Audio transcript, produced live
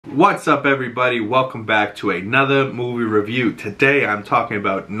What's up, everybody? Welcome back to another movie review. Today I'm talking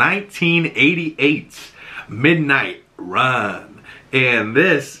about 1988's Midnight Run, and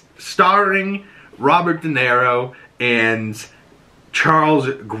this starring Robert De Niro and Charles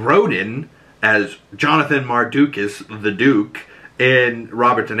Grodin as Jonathan Mardukas, the Duke, and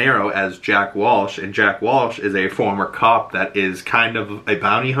Robert De Niro as Jack Walsh. And Jack Walsh is a former cop that is kind of a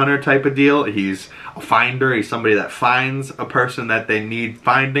bounty hunter type of deal. He's a finder. He's somebody that finds a person that they need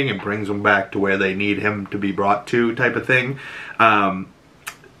finding and brings them back to where they need him to be brought to, type of thing. And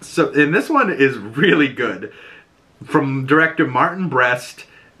this one is really good. From director Martin BREST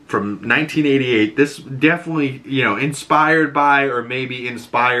from 1988. This definitely, you know, inspired by, or maybe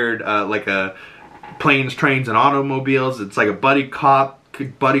inspired like a Planes, Trains, and Automobiles. It's like a buddy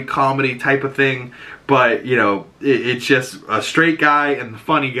comedy type of thing, but you know, it's just a straight guy and the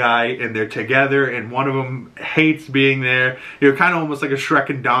funny guy, and they're together, and one of them hates being there. You know, kind of almost like a Shrek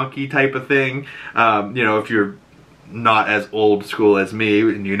and Donkey type of thing. You know, if you're not as old school as me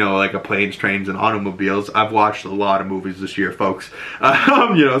and you know, like a Planes, Trains, and Automobiles. I've watched a lot of movies this year, folks.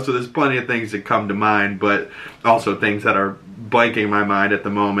 You know, so there's plenty of things that come to mind, but also things that are blanking my mind at the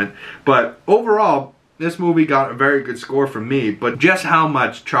moment. But overall, this movie got a very good score from me, but just how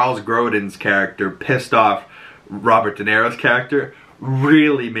much Charles Grodin's character pissed off Robert De Niro's character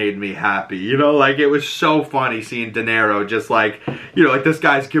really made me happy. You know, like, it was so funny seeing De Niro just like, you know, like this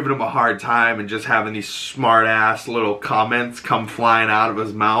guy's giving him a hard time and just having these smart ass little comments come flying out of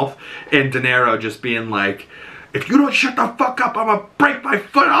his mouth, and De Niro just being like, if you don't shut the fuck up, I'm gonna break my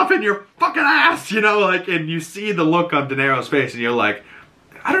foot off in your fucking ass, you know, like, and you see the look on De Niro's face and you're like,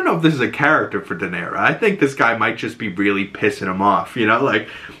 I don't know if this is a character for De Niro. I think this guy might just be really pissing him off, you know, like,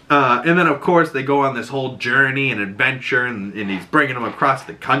 and then of course they go on this whole journey and adventure, and he's bringing them across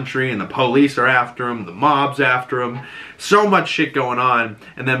the country, and the police are after him, the mob's after him, so much shit going on,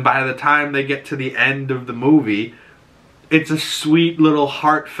 and then by the time they get to the end of the movie, it's a sweet little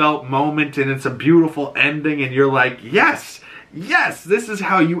heartfelt moment, and it's a beautiful ending, and you're like, yes, yes, this is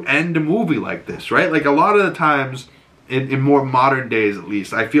how you end a movie like this, right? Like, a lot of the times, in more modern days at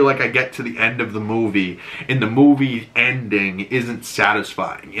least, I feel like I get to the end of the movie, and the movie ending isn't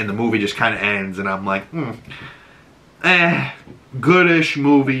satisfying, and the movie just kind of ends, and I'm like, goodish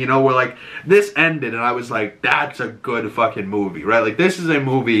movie, you know, where like, this ended, and I was like, that's a good fucking movie, right? Like, this is a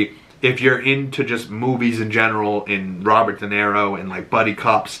movie, if you're into just movies in general, in Robert De Niro and like buddy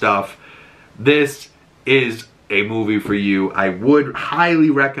cop stuff, this is a movie for you. I would highly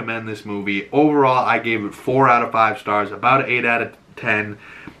recommend this movie. Overall, I gave it 4 out of 5 stars, about an 8 out of 10.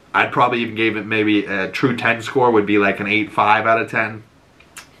 I'd probably even gave it maybe a true 10 score would be like an 8.5 out of 10.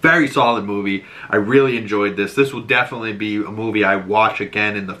 Very solid movie. I really enjoyed this. This will definitely be a movie I watch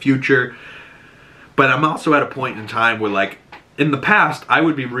again in the future. But I'm also at a point in time where, like, in the past, I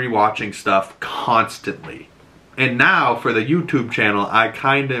would be rewatching stuff constantly. And now, for the YouTube channel, I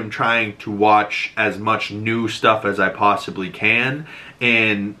kind of am trying to watch as much new stuff as I possibly can.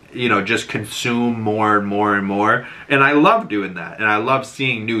 And, you know, just consume more and more and more. And I love doing that. And I love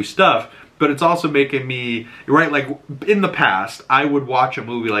seeing new stuff. But it's also making me, right, like, in the past, I would watch a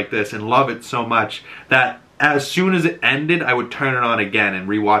movie like this and love it so much that as soon as it ended, I would turn it on again and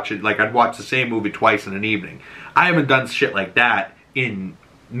rewatch it. Like, I'd watch the same movie twice in an evening. I haven't done shit like that in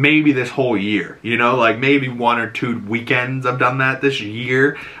maybe this whole year, you know, like maybe 1 or 2 weekends I've done that this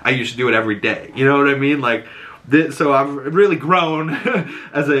year. I used to do it every day, you know what I mean? Like, so I've really grown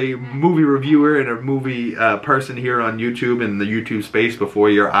as a movie reviewer and a movie person here on YouTube, in the YouTube space before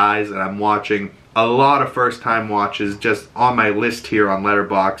your eyes, and I'm watching a lot of first-time watches just on my list here on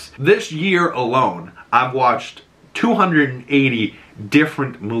Letterboxd. This year alone, I've watched 280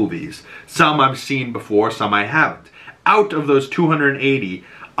 different movies. Some I've seen before, some I haven't. Out of those 280,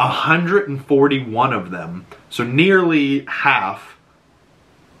 141 of them, so nearly half,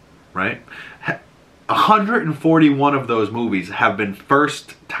 right? 141 of those movies have been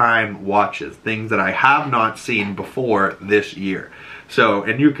first-time watches, things that I have not seen before this year. So,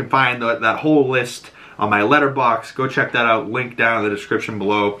 and you can find that whole list on my Letterboxd. Go check that out, link down in the description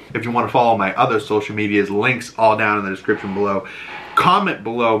below. If you want to follow my other social medias, links all down in the description below. Comment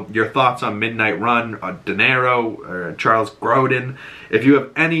below your thoughts on Midnight Run, De Niro, or Charles Grodin. If you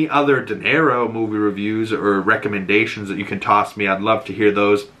have any other De Niro movie reviews or recommendations that you can toss me, I'd love to hear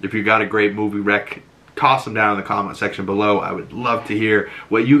those. If you got a great movie rec, toss them down in the comment section below. I would love to hear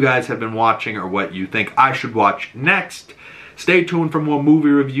what you guys have been watching or what you think I should watch next. Stay tuned for more movie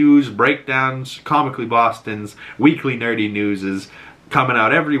reviews, breakdowns, Comically Boston's, weekly nerdy newses. coming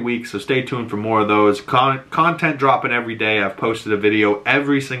out every week, so stay tuned for more of those. Content dropping every day. I've posted a video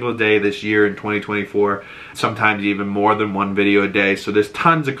every single day this year in 2024, sometimes even more than one video a day, so there's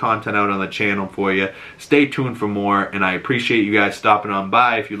tons of content out on the channel for you. Stay tuned for more, and I appreciate you guys stopping on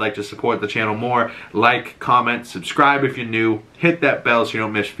by. If you'd like to support the channel more, like, comment, subscribe if you're new, hit that bell so you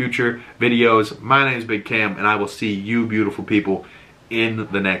don't miss future videos. My name is Big Cam, and I will see you beautiful people in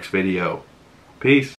the next video. Peace.